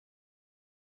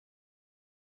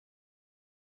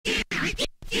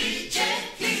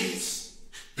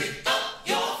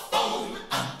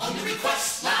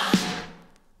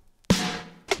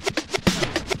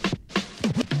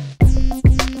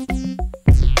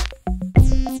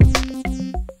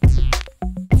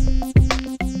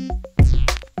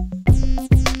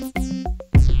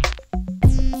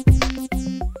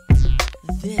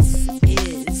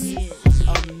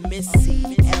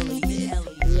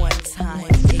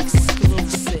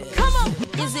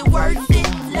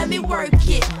me work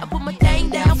it. I put my thing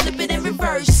down, flip it and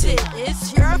reverse it.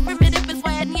 It's your primitive, it's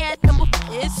why I need number.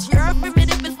 It's your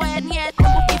primitive, it's why I need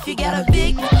number. If you got a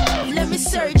big, let me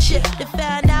search it to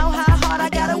find out how hard I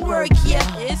gotta work. Yeah,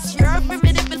 it's your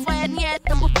primitive, it's why I need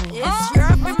number. It's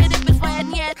your primitive, it's why I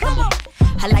need number.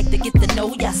 I like to get to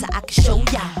know ya so I can show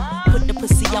ya. Put the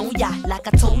pussy on ya like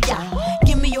I told ya.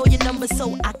 Give me all your numbers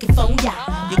so I can phone ya.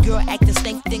 Your girl acting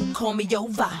stink, then call me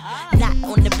over. Not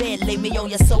on the bed, lay me on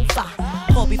your sofa.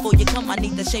 Call before you come, I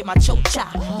need to shave my chocha.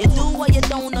 You do or you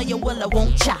don't, or you will or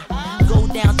won't cha. Go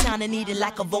downtown and eat it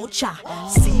like a vulture.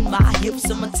 See my hips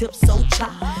and my tips so cha.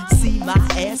 See my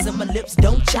ass and my lips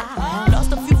don't cha.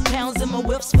 Lost a few pounds in my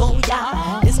whips for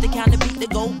ya. This the kind of beat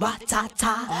that go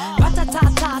ba-ta-ta.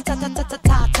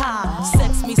 Ba-ta-ta-ta-ta-ta-ta-ta-ta.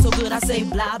 Sex me so good I say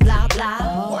blah blah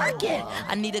blah. Work it,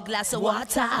 I need a glass of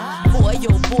water. Boy,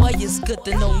 oh boy, it's good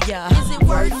to know ya. Is it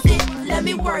worth it? Let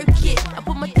me work it. I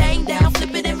put my thing down,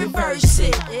 flip it and reverse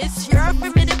it. It's your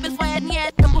primitive, it's why I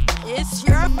need number. It's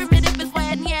your primitive, it's why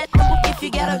I need number. If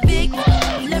you got a big,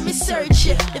 let me search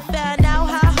it to find out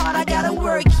how hard I gotta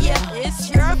work. Yeah, it's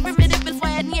your primitive, it's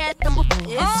why I need number.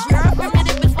 It's your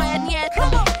primitive, it's why I need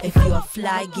number. If you're a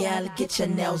fly gal, get your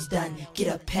nails done, get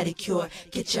a pedicure,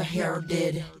 get your hair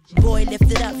did. Boy, lift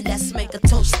it up, let's make a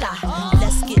toaster.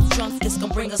 Let's get drunk, this gon'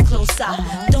 bring us closer.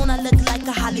 Don't I look like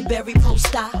a Holly Berry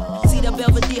poster? See the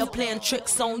Belvedere playing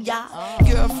tricks on ya.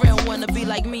 Girlfriend wanna be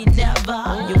like me, never.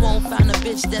 You won't find a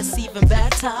bitch that's even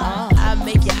better. I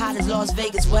make you hot as Las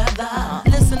Vegas weather.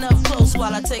 Listen up close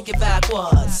while I take it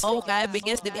backwards. Okay,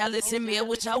 begins to listen me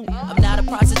with you. I'm not a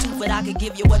prostitute, but I can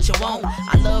give you what you want.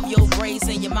 I love your braids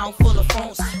and your mouth full of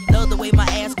phones. Love the way my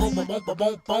ass go ba boom ba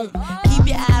boom boom. Keep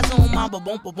your eyes on my ba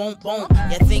boom ba boom boom.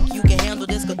 You think you can handle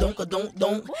this? Don't.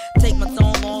 Take my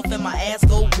thumb off and my ass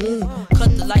go boom.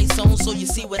 Cut the lights on so you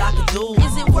see what I can do.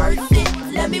 Is it worth it?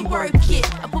 Let me work it.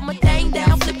 I put my thing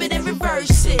down, flip it and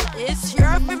reverse it. It's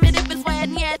your primitive, it's why I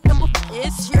need number.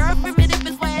 It's your primitive,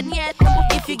 it's why I need number.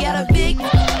 If you got a big,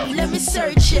 let me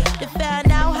search it to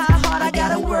find out how hard I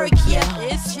gotta work. Yeah,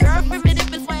 it's your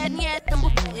primitive, it's why I need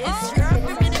number. It's your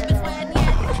primitive, it's why I need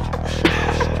number.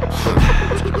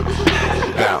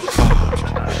 Bounce.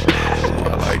 Ooh, I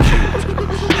like you.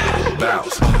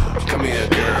 Bounce. Come here,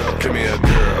 girl. Come here,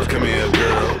 girl. Come here,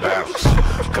 girl. Bounce.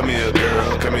 Come here,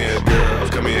 girl. Come here, girl.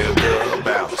 Come here, girl.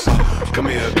 Bounce. Come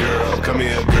here, girl. Come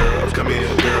here, girl. Come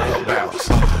here, girl. Bounce.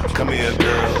 Come here,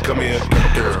 girl. Come here,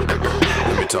 girl.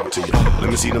 Let me talk to you. Let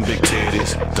me see them big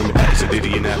titties. Tell me ask a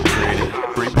ditty and that pretty.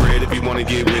 Break bread if you wanna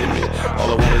get with me.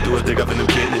 All I wanna do is dig up in them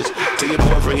kidneys. Tell your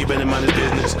boyfriend he better mind his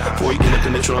business. Before he end up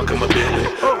in the trunk of my Bentley.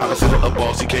 I consider a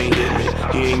boss, he can't hit me.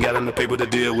 He ain't got enough paper to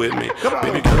deal with me.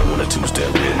 Baby girl wanna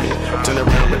two-step with me. Turn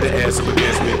around, put the ass up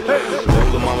against me.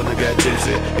 Roll the mama that got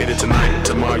tipsy. Hit it tonight,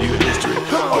 tomorrow you in history.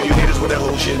 All you haters with that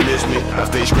whole shit miss me. I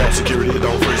stay scrap security,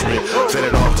 don't frisk me. Set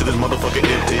it off to this motherfucker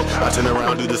empty. I turn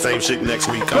around, do the same shit next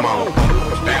week. Come on.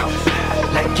 Bounce.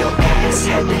 Like your ass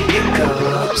had the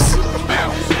hiccups.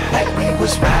 Bounce. Like we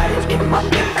was riding in my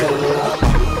pickup.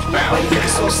 Why you looking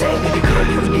so sad, baby girl,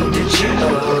 you need to chill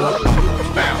up.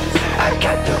 Bounce. I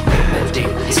got the remedy.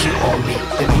 It's you on me,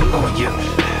 then me on you.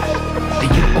 Then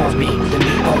you on me, then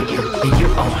me on you. Then you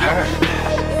on her.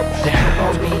 Then her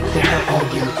on me, then her on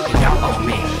you. Then y'all on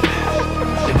me.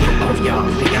 Then me on y'all,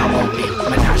 then y'all on me.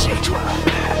 Menage a trois.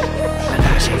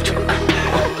 Menage a trois.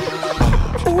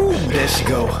 Ooh, there she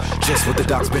go, just what the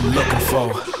doc's been looking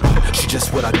for. She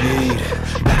just what I need,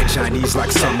 back in Chinese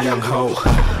like some young hoe.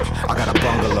 I got a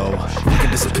bungalow, we can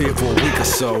disappear for a week or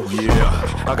so.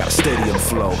 Yeah, I got a stadium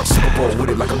flow, Super Bowl with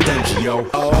it like I'm Dungy, yo.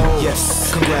 Oh,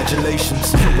 yes,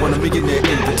 congratulations, you won a millionaire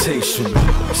invitation.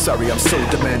 Sorry I'm so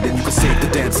demanding, you can save the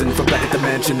dancing from back at the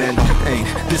mansion. And ain't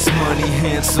this money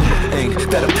handsome, ain't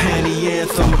that a panty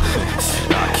anthem?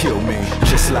 Kill me,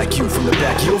 just like you from the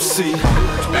back, you'll see.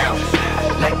 Bounce.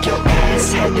 Like your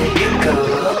ass had the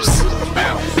hiccups.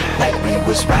 Bounce. Like we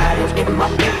was riding in my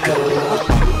pickup.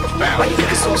 Why you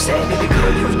looking so sad, baby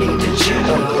girl, you need to chill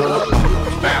up.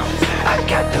 Bounce. I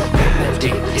got the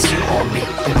remedy. It's you on me,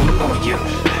 then me on you.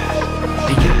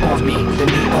 Then you on me, then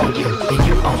me on you. Then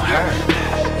you on her.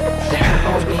 Then her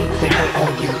on me, then her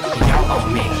on you. Then y'all on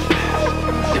me.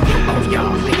 Then me on y'all,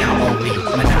 then y'all on me.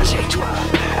 Menage a trois.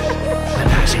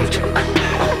 Menage a trois.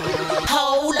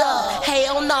 Hold up,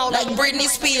 hell no, like Britney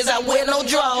Spears, I wear no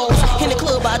drawers. In the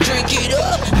club, I drink it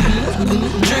up,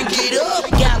 drink it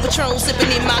up. Got Patron sipping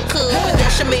in my cup.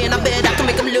 That's your man, I bet I can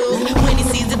make him look. When he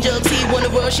sees the jugs, he wanna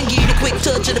rush and get a quick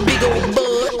touch of the big old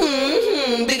bud.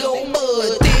 Big old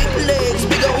bud, thick legs,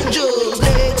 big old jugs,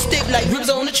 legs stiff like ribs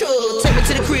on the truck. Take me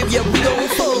to the crib, yeah, we gon'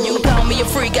 fuck. You call me a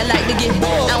freak, I like to get.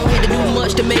 I don't have to do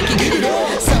much to make it get.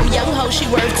 Some young hoe, she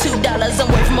worth $2.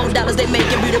 I'm worth more $12 they make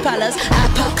in beauty parlors. I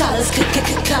pop collars,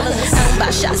 collars. I don't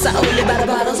buy shots, I only buy the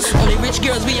bottles. Only rich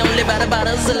girls, we only buy the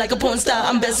bottles. Like a porn star,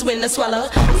 I'm best when I swallow.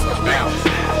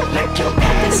 Like your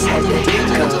ass had the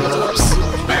hiccups.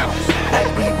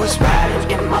 Like we was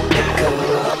riding in my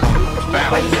pickup.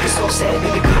 Why you looking so sad,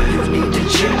 baby girl, you need to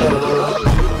chill up.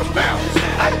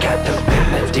 I got the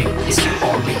remedy, it's you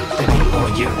on me, then me on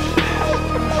you.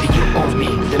 Then you on me,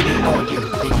 then me on you,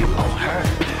 then you on her.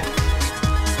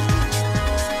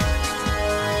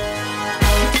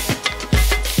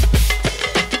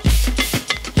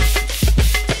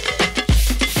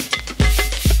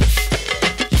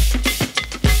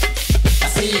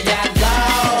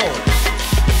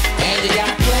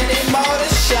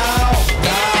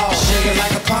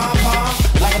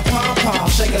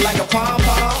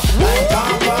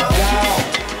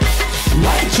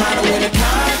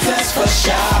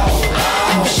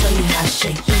 I'ma show you how to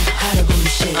shake, how the booty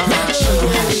shake. Show you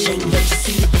how to shake, let you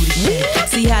see the booty shake.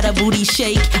 See how the booty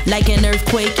shake like an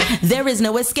earthquake. There is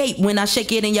no escape when I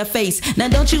shake it in your face. Now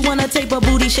don't you wanna tape a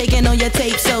booty shaking on your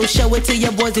tape? So show it to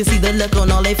your boys and see the look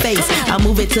on all their face. I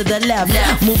move it to the left,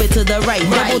 move it to the right.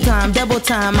 Double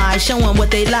time, I show them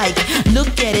what they like.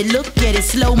 Look at it,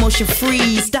 slow motion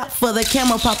freeze. Stop for the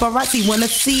camera, paparazzi wanna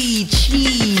see.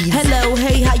 Cheese. Hello,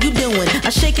 hey, how you doing? I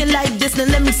shake it like this, now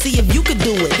let me see if you could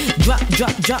do it. Drop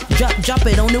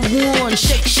it on the one.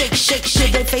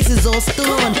 Shake, their faces all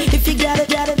stunned. If you got it,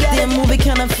 then move it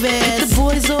kinda fast. Get the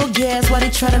boys all gas while they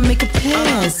try to make a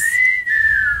pass.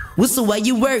 Whistle while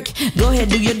you work, go ahead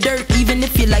do your dirt, even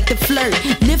if you like to flirt.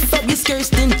 Lift up your skirts,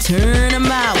 then turn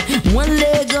them out. One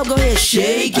leg up, go ahead,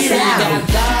 shake it out.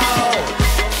 You got low,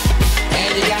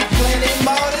 and you got plenty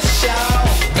more to show.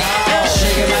 Go.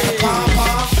 Shake it like a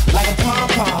pom-pom, like a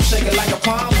pom-pom. Shake it like a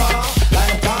pom-pom,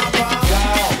 like a pom-pom. Go.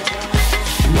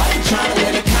 Why you trying to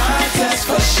win a contest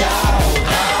for show?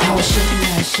 I'ma show you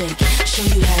how to shake, show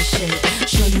you how to shake,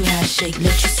 show you how to shake,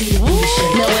 let you see the booty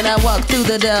shake. Now when I walk through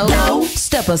the door,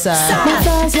 step aside. My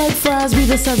thighs like fries, be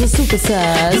the size of super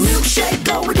size. The milkshake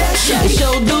go with that shake. It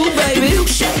sure do, baby. The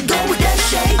milkshake go with that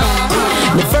shake.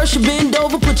 Now first you bend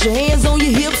over, put your hands on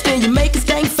your hips, then you make a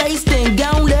stank face, then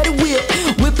gon' let it whip.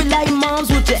 Whip it like moms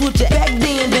with your back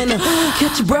then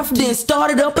catch your breath, then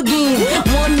start it up again.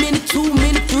 1 minute, 2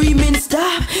 minute, 3 minutes,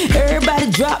 stop. Everybody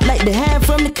drop like they hide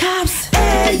from the cops.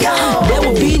 Hey, yo. There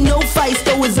will be no fights,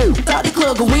 though it's out the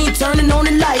club, 'cause we ain't turning on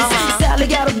the lights. Sally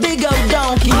got a big old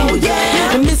donkey. Oh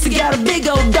yeah. And Missy got a big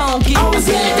old donkey. Oh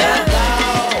yeah.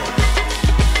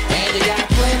 And you got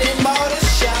plenty more to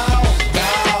show. Go.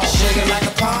 Shake it like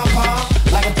a pom-pom,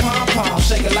 like a pom-pom.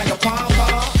 Shake it like a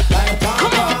pom-pom, like a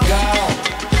pom-pom. Go.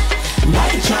 Why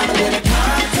you trying to win a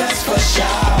contest for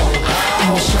show?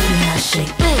 I'ma show you how to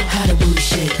shake, how the booty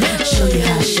shake. Show you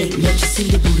how to shake, let you see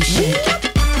the booty shake.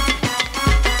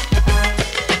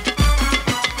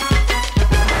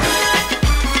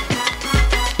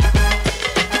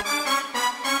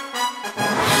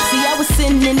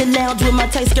 In the lounge with my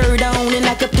tight skirt on, and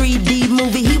like a 3D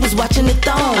movie, he was watching the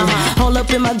thong. All up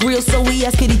in my grill, so he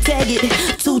asked could he tag it.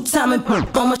 2-time and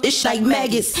pump on my dish like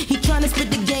maggots. He tryna spit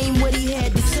the game, what he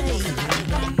had to say.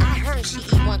 I heard she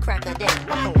eat 1 crack a day.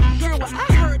 Girl, well,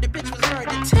 I heard the bitch was married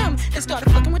to Tim and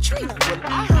started fucking with Trina. Well,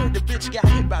 I heard the bitch got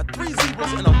hit by 3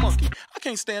 zebras and a monkey. I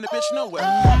can't stand the bitch nowhere.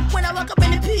 When I walk up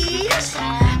in the piece,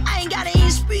 I ain't gotta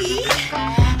eat speed.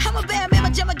 I'm a bad man, my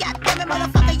jumper, goddamn it,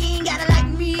 motherfucker, you ain't gotta like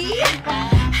me.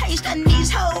 I ain't stunning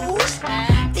these hoes.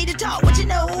 Need to talk what you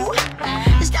know.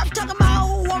 Stop talking about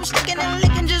who I'm sticking and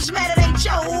licking, just mad it ain't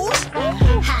chose.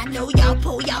 I know y'all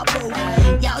pull, y'all broke.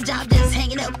 Y'all job just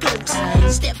hanging up close.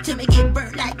 Step to me, get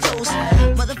burnt like toast.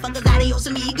 Motherfuckers, adios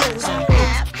amigos.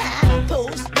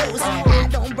 Post. I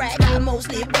don't brag, I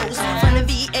mostly boast. From the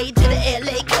VA to the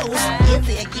LA coast.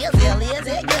 Is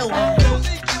it go?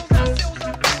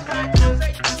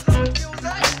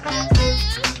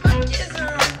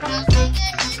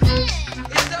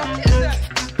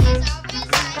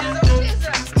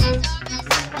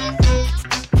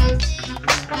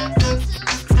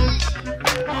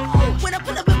 When I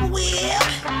pull up in my whip,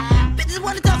 bitches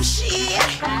wanna talk shit.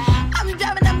 I'm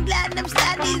driving, I'm gliding, I'm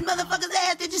sliding these motherfuckers'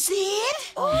 ass. Did you see it?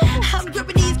 I'm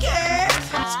gripping these curves.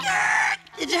 Skirt,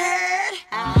 did you heard?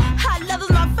 Hot leathers,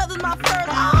 my feathers, my fur.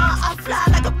 I fly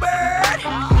like a bird.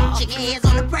 Chicken heads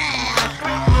on the ground.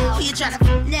 Who you tryna f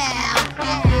now?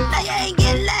 Now you ain't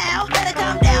getting loud. Better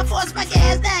calm down, force my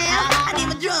gas down. I need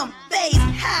my drum, bass,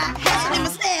 hi-hat. I need my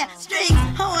snare, strings,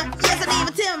 horn. Yes, I need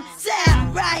my Tim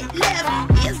sound. Right, left.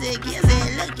 Is it,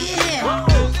 look at him.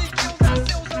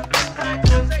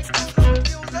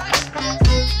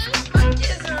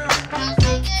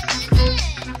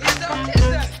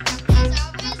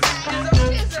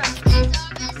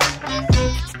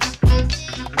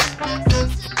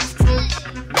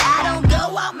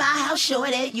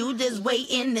 you just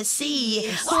waiting to see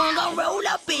who I'm gonna roll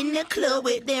up in the club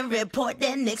with, then report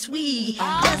that next week.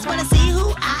 Just wanna see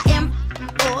who I am,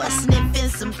 or sniffing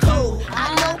some coke.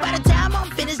 I know by the time I'm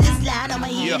finished this line, I'ma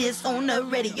hear this on the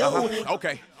radio.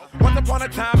 Okay. Once upon a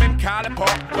time in College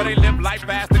Park, where they live life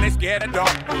fast and they scared of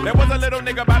dark. There was a little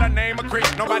nigga by the name of Chris.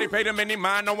 Nobody paid him any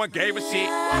mind, no one gave a shit.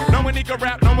 No one he could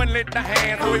rap, no one lit the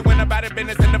hand. So he went about his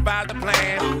business and devised a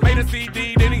plan. Made a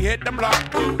CD, then he hit the block.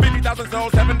 50,000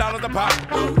 sold, $7 a pop.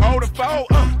 Hold a foe,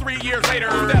 3 years later,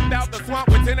 stepped out the swamp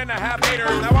with 10.5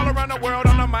 haters. Now all around the world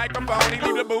on the microphone, he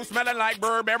leave the booth smelling like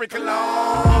Burberry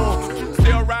cologne.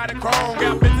 Still riding chrome,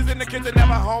 got bitches in the kitchen,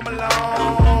 never home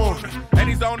alone. And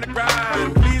he's on the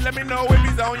grind. Please let me know if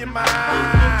he's on your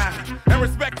mind. And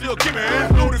respect you'll give me.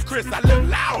 Ludacris, I live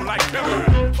loud like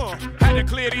timber. Had to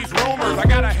clear these rumors. I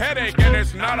got a headache and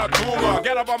it's not a tumor.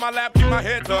 Get up on my lap, keep my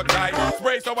head tucked tight.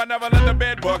 Spray so I never let the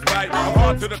bed bugs bite. I'm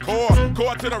hard to the core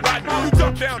to the rotten. You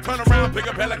jump down, turn around, pick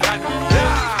up hella cotton.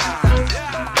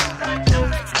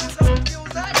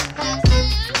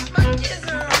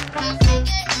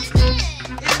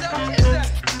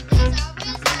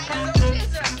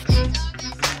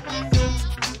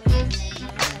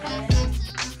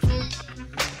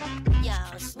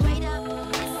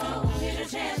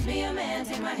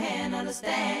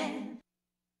 Understand,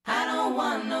 I don't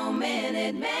want no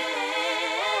minute man.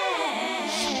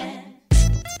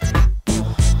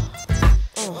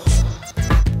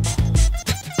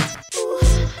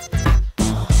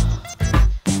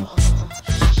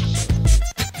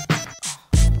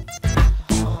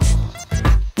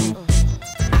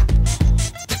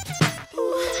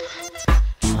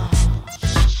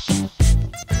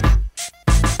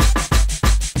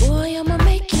 Boy, I'ma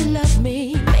make you love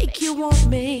me, make you want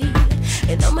me.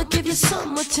 And I'ma give you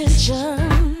some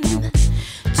attention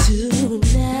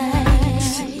tonight.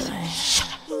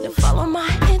 Now follow my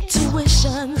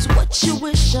intuitions, what you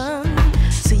wishin'.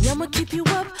 See, I'ma keep you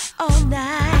up all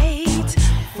night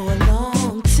for a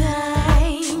long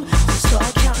time. So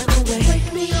start counting away.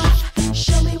 Break me off,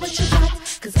 show me what you got,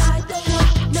 'cause I don't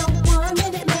want no 1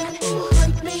 minute man.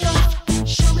 Break me off,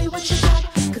 show me what you got,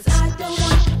 'cause I don't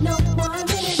want no 1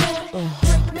 minute man.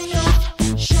 Break me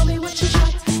off, show me what you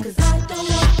got, 'cause I don't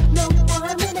want no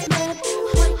 1 minute man.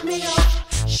 Break me off,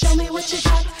 show me what you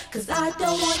got, 'cause I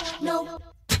don't want no.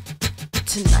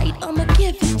 Tonight I'ma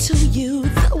give it to you,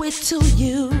 throw it to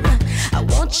you. I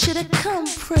want you to come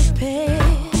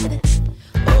prepared.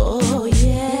 Oh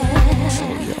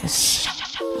yeah. Yes.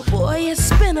 Boy, it's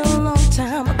been a long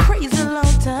time, a crazy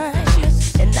long time,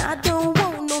 and I don't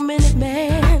want no minute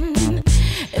man,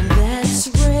 and that's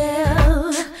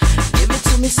real. Give it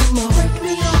to me some more. Break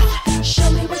me off, show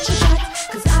me what you got,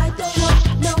 'cause I don't want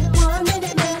no 1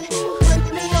 minute man. Break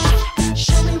me off,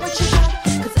 show me what you got,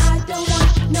 'cause I don't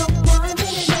want no 1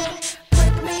 minute man.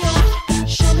 Break me off,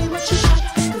 show me what you got,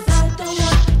 'cause I don't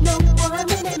want no 1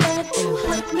 minute man.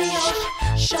 Break me off,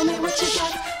 show me what you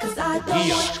got, 'cause I don't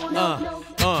want no.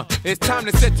 It's time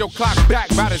to set your clock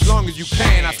back about as long as you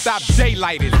can. I stop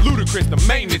daylighted, Ludacris, the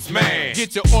maintenance man.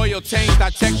 Get your oil changed, I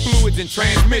check fluids and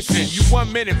transmission. You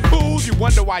 1 minute fools, you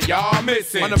wonder why y'all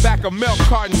missing. On the back of milk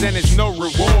cartons and it's no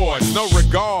rewards, no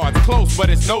regards. Close, but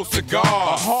it's no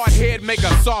cigar. A hard head make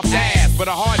a soft ass, but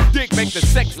a hard dick make the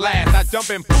sex last. I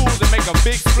jump in pools and make a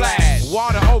big splash.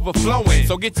 Water overflowing,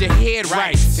 so get your head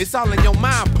right. It's all in your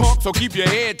mind, punk, so keep your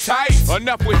head tight.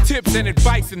 Enough with tips and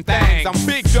advice and things. I'm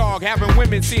big dog, having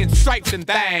women seeing stripes and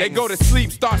things. They go to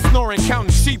sleep, start snoring,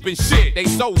 counting sheep and shit. They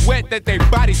so wet that their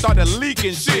body started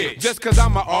leaking shit. Just 'cause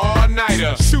I'm an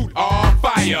all-nighter, shoot all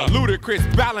fire. Ludacris,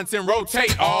 balance and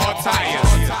rotate all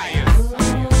tires.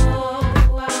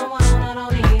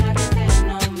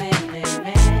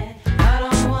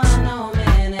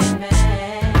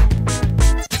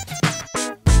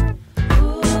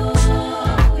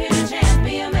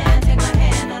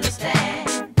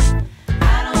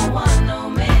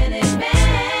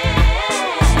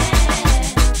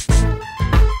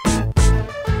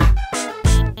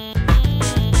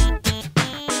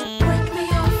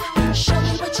 Show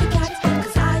me what you got,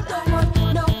 'cause I don't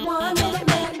want no 1 minute.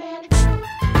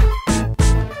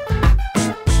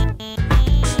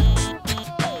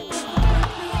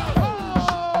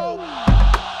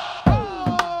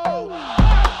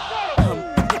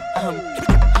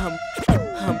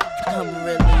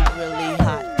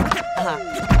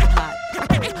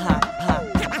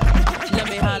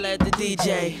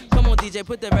 DJ,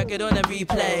 put the record on the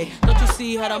replay. Don't you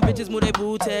see how them bitches move their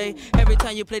booty? Every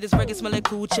time you play this record, smell like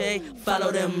coochie.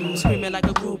 Follow them, screaming like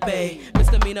a groupie.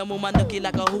 Misdemeanor, move my nookie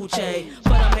like a hoochie. For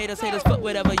them haters, fuck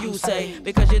whatever you say.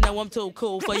 Because you know I'm too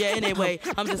cool for you anyway.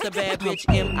 I'm just a bad bitch,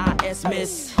 M.I.S.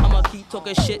 Miss. I'ma keep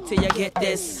talking shit till you get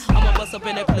this. I'ma bust up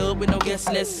in the club with no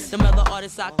guest list. Them other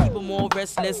artists, I keep them all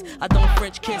restless. I don't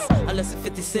French kiss unless it's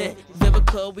 50 Cent.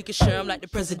 Vivica, we can share them like the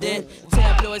president.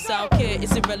 Tabloids, I don't care,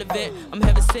 it's irrelevant. I'm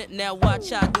heaven sent, now watch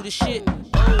how I do the shit.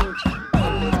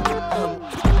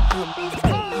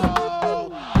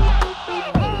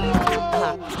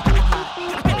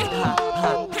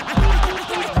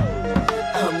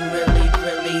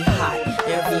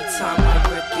 Time my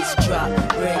records drop,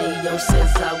 radio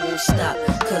says I won't stop,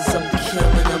 cause I'm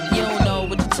killing them. You don't know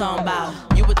what you're talking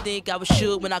about. You would think I was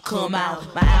shook when I come out.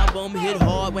 My album hit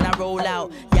hard when I roll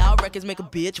out. Y'all records make a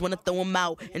bitch wanna throw them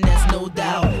out, and that's no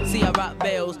doubt. See, I rock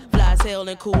bells, fly as hell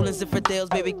and cool as infidels.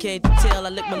 Baby, can't you tell I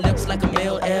lick my lips like a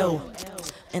male L?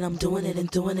 And I'm doing it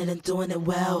and doing it and doing it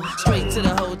well. Straight to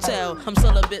the hotel. I'm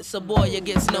celibate, so boy, you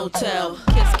gets no tell.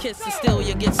 Kiss, kiss, and still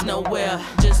you gets nowhere.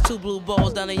 Just 2 blue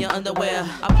balls down in your underwear.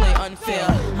 I play unfair.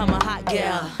 I'm a hot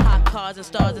gal. Hot cars and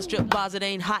stars and strip bars. It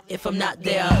ain't hot if I'm not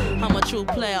there. I'm a true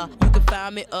player. You can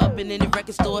find me up in any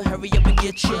record store. Hurry up and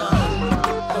get ya.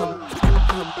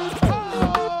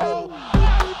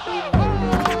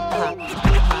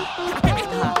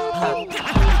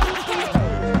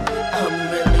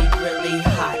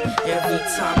 Every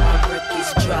time my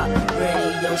records drop,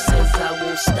 radio says I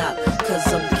won't stop,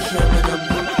 cause I'm killing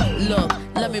them.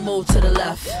 Look, let me move to the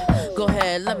left. Go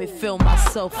ahead, let me feel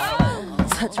myself.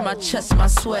 Touch my chest, my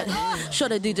sweat. Show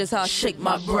the DJs how I shake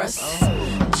my breasts.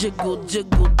 Jiggle,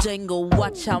 jiggle, jangle.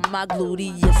 Watch how my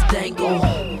gluteus dangle.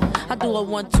 I do a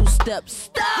 1-2 step.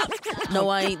 Stop! No,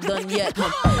 I ain't done yet.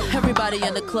 Everybody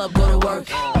in the club go to work.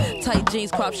 Tight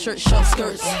jeans, crop shirt, short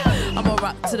skirts. I'ma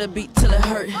rock to the beat till it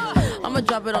hurt. I'ma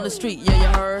drop it on the street, yeah,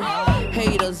 you heard.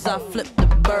 Haters, I flip the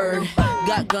bird.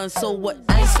 Got guns, so what?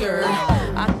 I ain't scared.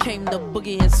 I came to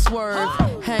boogie and swerve.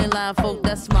 Hang line, folk,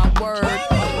 that's my word.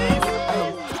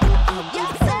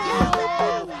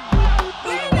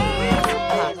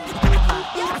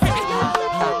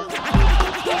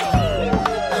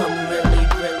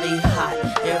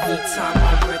 Time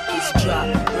my records drop,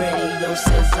 radio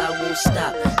says I won't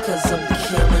stop, cause I'm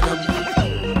killing them.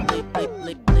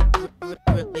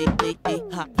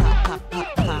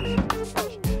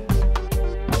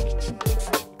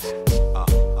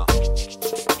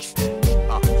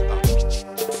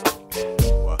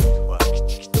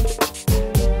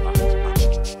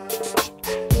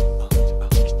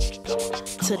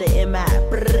 To the M.I.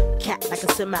 Cat like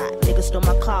a semi. Nigga stole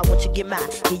my car, won't you get mine?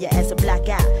 Give your ass a black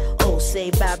eye. Oh, say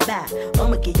bye-bye.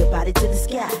 I'ma get your body to the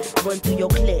sky. Run through your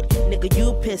clip. Nigga,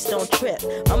 you pissed, don't trip.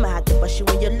 I'ma have to bust you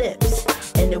in your lips.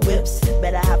 And the whips,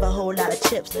 better have a whole lot of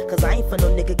chips. Cause I ain't for no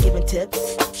nigga giving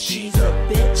tips. She's a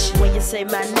bitch. When you say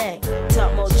my name,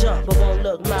 talk more jump, but won't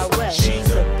look my way. She's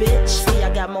a bitch. See,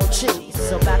 I got more cheese.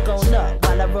 So back on up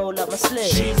while I roll up my sleeve.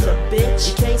 She's a bitch.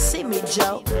 You can't see me,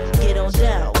 Joe. Get on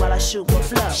down while I shoot my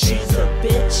flow. She's a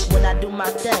bitch. When I do my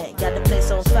thing, got the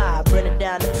place on fire, burn it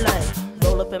down the flame.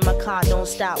 Roll up in my car, don't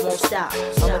stop, won't stop.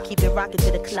 I'ma keep it rockin'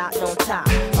 till the clock don't top.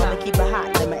 I'ma keep it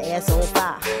hot, let my ass on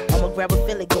fire. I'ma grab a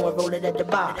Philly, go and roll it at the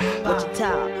bar. What you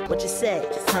talk, what you say,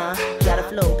 huh? Gotta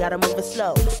flow, gotta move it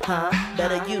slow, huh?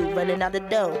 Better you running out the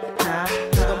door, huh?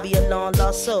 You gon' be a long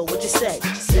lost soul, what you say?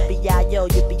 Yippee-yi-yo,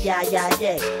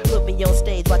 yippee-yi-yi-yay. Put me on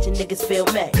stage, watching niggas feel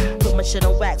me. Put my shit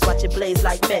on wax, watch it blaze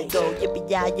like me. Go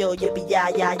yippee-yi-yo,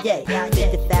 yippee-yi-yi-yay.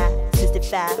 55,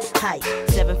 65, height,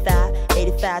 75,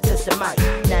 85, touch the mic.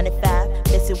 95,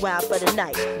 Missy wild for the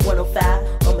night.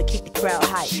 105, I'ma keep the crowd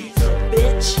hype. She's a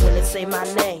bitch. When they say my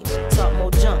name, talk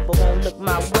more jump, but won't look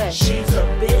my way. She's a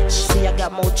bitch. See, I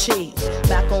got more cheese.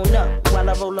 Back on up while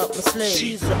I roll up my sleeve.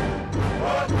 She's a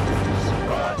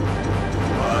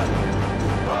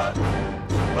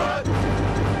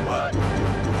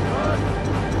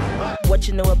What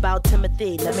you know about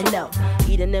Timothy, let me know.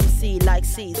 Eat an MC like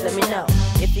C's, let me know.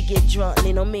 If you get drunk,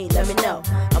 lean on me, let me know.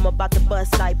 I'm about to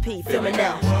bust like P, feel me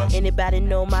now. Anybody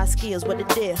know my skills, what the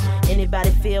deal? Anybody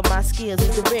feel my skills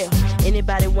is the real?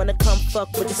 Anybody wanna come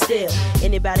fuck with the steel?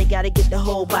 Anybody gotta get the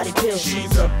whole body pill?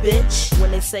 She's a bitch.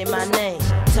 When they say my name,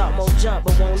 talk more jump,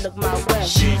 but won't look my way.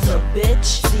 She's a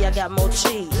bitch. See, I got more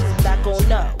cheese. Back on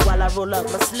up while I roll up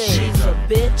my sleeve. She's a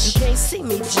bitch. You can't see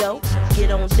me, Joe. Get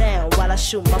on down while I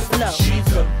shoot my flow. She's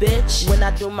a bitch. When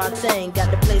I do my thing,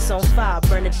 got the place on fire,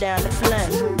 burn it down the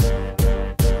flame.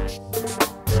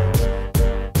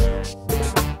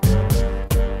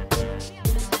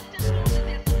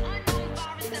 Unknown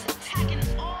virus that's attacking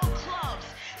all clubs.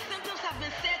 Symptoms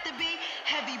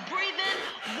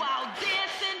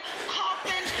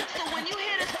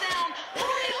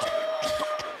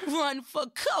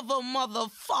lover,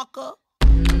 motherfucker.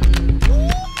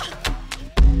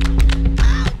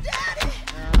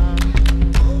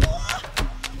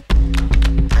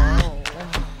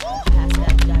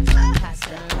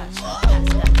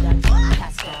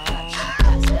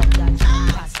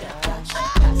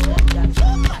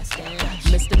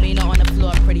 Misdemeanor on the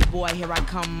floor, pretty boy, here I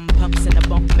come. Pumps in the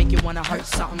bump, make you wanna hurt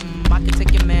something. I can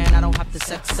take your man, I don't have to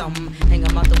sex some. Hang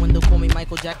him out the window, call me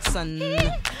Michael Jackson.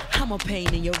 I'm a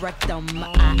pain in your rectum.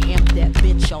 I am that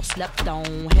bitch y'all slept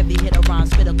on. Heavy hitter rhyme,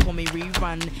 spitter, call me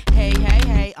rerun. Hey, hey,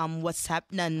 hey, I'm what's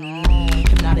happening.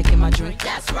 Hypnotic in my drink,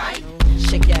 that's right.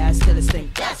 Shake your ass till it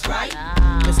stink, that's right.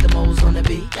 Mr. Mo's on the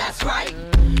beat, that's right.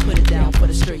 Put it down for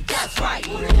the street, that's right.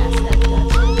 Pass that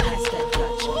Dutch, pass that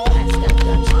Dutch, pass that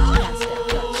Dutch, pass that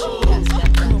Dutch.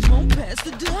 Come on, pass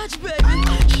the Dutch, baby.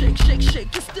 Shake, shake,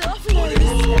 shake your stuff, ladies.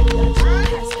 Pass that Dutch,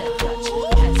 pass that Dutch,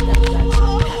 pass that Dutch,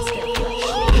 pass that Dutch.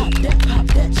 Pop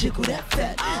that, jiggle that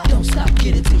fat. Don't stop,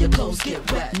 get it till your clothes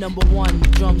get wet. Number one,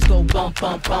 drums go bump,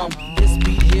 bump, bump. This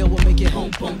beat here will make it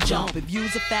boom, boom, jump. If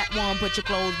you's a fat one, put your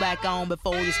clothes back on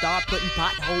before you start putting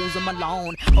potholes in my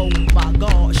lawn. Oh my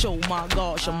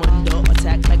gosh, I'm under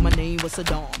attack like my name was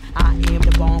Saddam. I am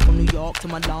the bomb from New York to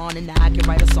Milan, and I can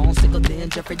write a song sicker than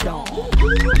Jeffrey Dawn.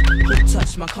 Who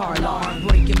touched my car alarm?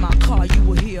 Breaking my car, you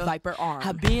will hear Viper arm.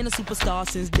 I've been a superstar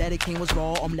since Daddy King was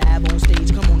raw. I'm live on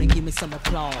stage, come on and give me some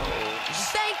applause.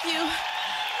 Thank you.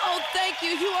 Oh, thank you.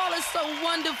 You all are so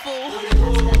wonderful.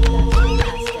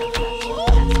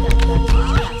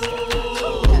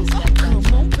 Come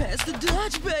on, pass the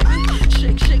Dutch, baby.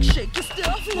 Shake, shake, shake your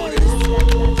stuff, ladies.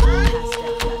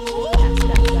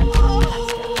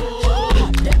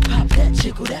 Pop that,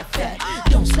 jiggle that fat.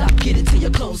 Don't stop, get it till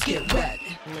your clothes get wet.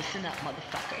 Listen up,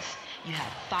 motherfuckers. You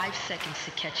have 5 seconds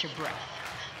to catch your breath.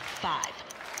 5,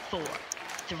 4,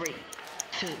 3,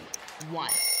 2, 1.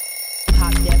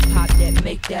 Pop that,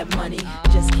 make that money.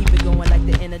 Just keep it going like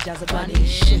the Energizer Bunny.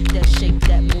 Shake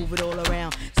that, move it all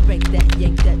around. Spank that,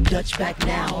 yank that Dutch back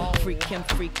now. Freak him,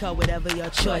 freak her, whatever your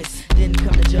choice. Didn't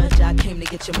come to judge, I came to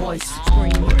get you moist.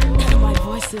 Scream, my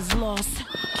voice is lost.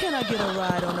 Can I get a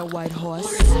ride on a white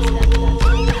horse?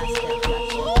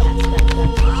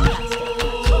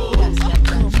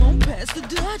 Come on, pass the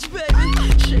Dutch, baby.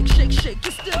 Shake, shake, shake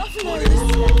your stuff, ladies.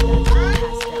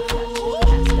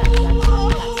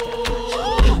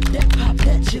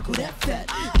 Jiggle that fat.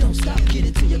 Don't stop, get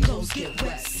it till your clothes get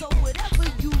wet. So whatever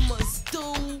you must do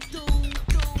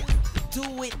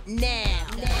it now.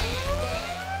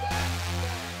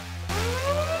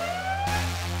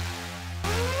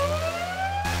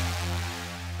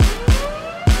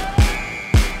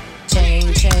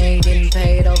 Chain, getting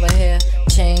paid over here.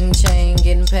 Chain,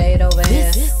 getting paid over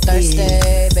here.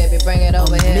 Thursday, baby, bring it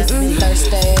over here.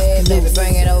 Thursday, baby,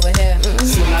 bring it over here.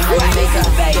 See my money maker,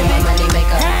 do my money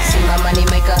maker. See my money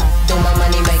maker, do my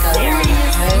money maker.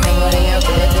 Hey, what in your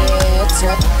pretty bitch?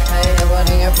 Hey, what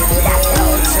in your pretty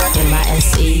bitch?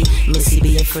 M-I-S-E, Missy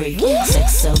be a freak.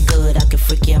 Sex so good, I can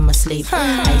freak you in my sleep.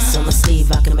 Ice on my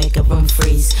sleeve, I can make a room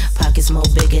freeze. Pockets more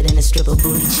bigger than a strip of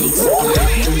booty cheeks. I can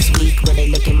make dudes weak when they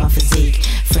look at my physique.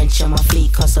 French on my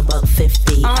fleet cost about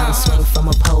 50. I don't swing from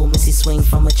a pole, Missy swing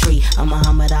from a tree. I'm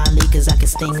Muhammad Ali cause I can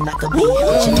sting like a bee.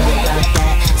 What you know about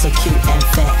that? So cute and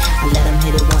fat. I let him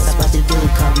hit it once, I'm about to do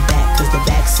come back. Cause the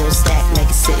back's so stacked like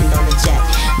it's sitting on the jack.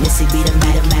 Missy be the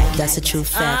Mac, that's a true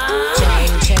fact.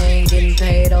 Chain, getting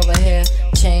paid over here.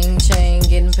 Chain,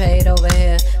 getting paid over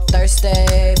here.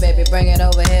 Thursday, baby, bring it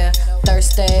over here.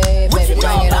 Thursday, baby,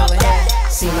 bring it over here.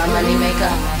 See my money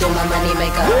maker, do my money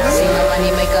maker. See my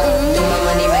money maker, do my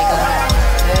money maker.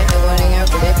 Hey, what in your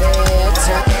pretty bitch?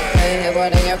 Hey,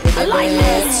 what in your pretty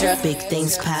bitch? Big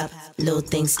things pop, little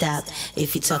things stop.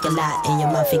 If you talk a lot and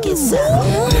your mouth it gets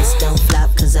soft. Wrist don't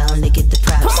flop cause I only get the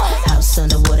props. House on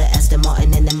the water, Aston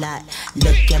Martin in the lot.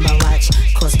 Look at my watch,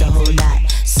 cost a whole lot.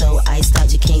 So iced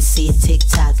out you can't see a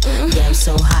TikTok. Yeah, I'm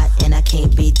so hot and I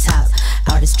can't be top.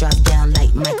 Artists drop down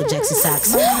like Michael Jackson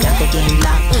socks. Got the game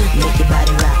locked, make your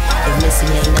body rock. If Missy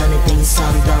ain't on it then your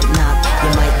song don't knock. You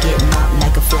might get mopped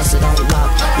like a flosser don't walk.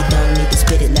 You don't need to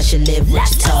spit it, let you live what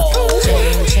you talk.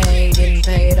 Chain, getting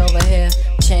paid over here.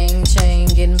 Chain,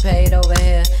 getting paid over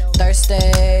here.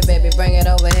 Thursday, baby, bring it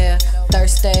over here.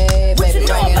 Thursday, baby,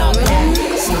 bring it over here.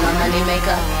 See my money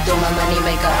maker, do my money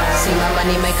maker. See my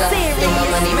money maker, do my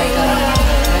money maker.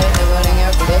 Hey, what in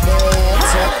your pretty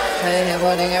bitch? Hey,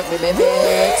 what in your pretty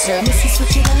bitch? Missy,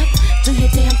 switch it up, do your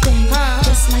damn thing.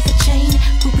 Just like a chain,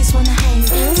 groupies wanna hang.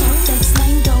 Talk that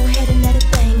slang, go ahead and let it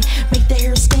bang. Make the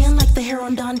hair stand like the hair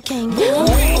on Don King. I'm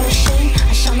not or shame,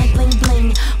 I shine like bling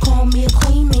bling. Call me a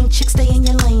queen, mean chick, stay in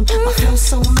your lane. My flow's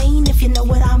so mean, if you know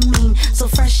what I mean. So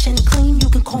fresh and clean, you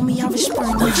can call me Irish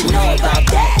Spring. What you know about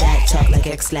that?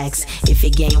 Eric slacks. If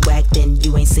your game whack, then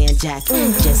you ain't saying jack.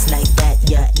 Just like that,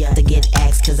 yeah. To get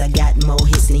axed, cause I got more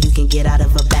hits than you can get out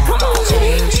of a bag.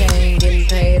 Chain, getting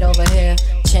paid over here.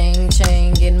 Chain,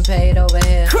 getting paid over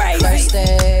here.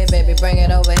 Thursday, baby, bring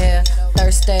it over here.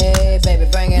 Thursday, baby,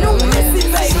 bring it over here.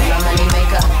 See my money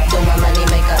maker, do my money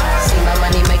maker. See my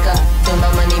money maker, do my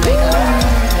money maker.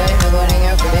 Hey, what in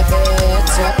your pretty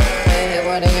bitch? Hey,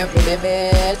 what in your pretty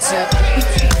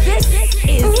bitch?